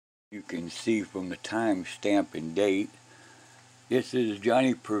You can see from the time stamp and date. This is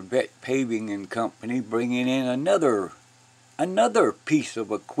Johnny Privett Paving and Company bringing in another piece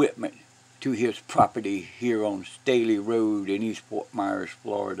of equipment to his property here on Staley Road in East Fort Myers,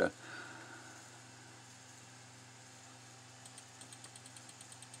 Florida.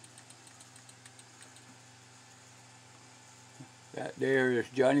 That there is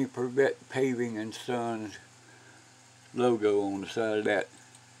Johnny Privett Paving and Sons logo on the side of that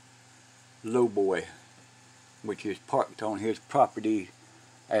lowboy, which is parked on his property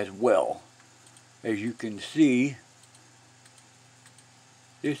as well. As you can see,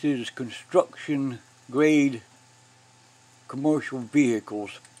 this is construction grade commercial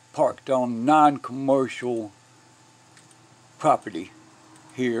vehicles parked on non-commercial property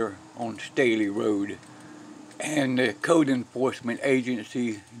here on Staley Road, and the code enforcement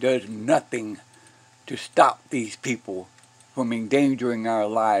agency does nothing to stop these people from endangering our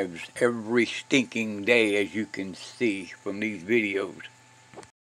lives every stinking day, as you can see from these videos.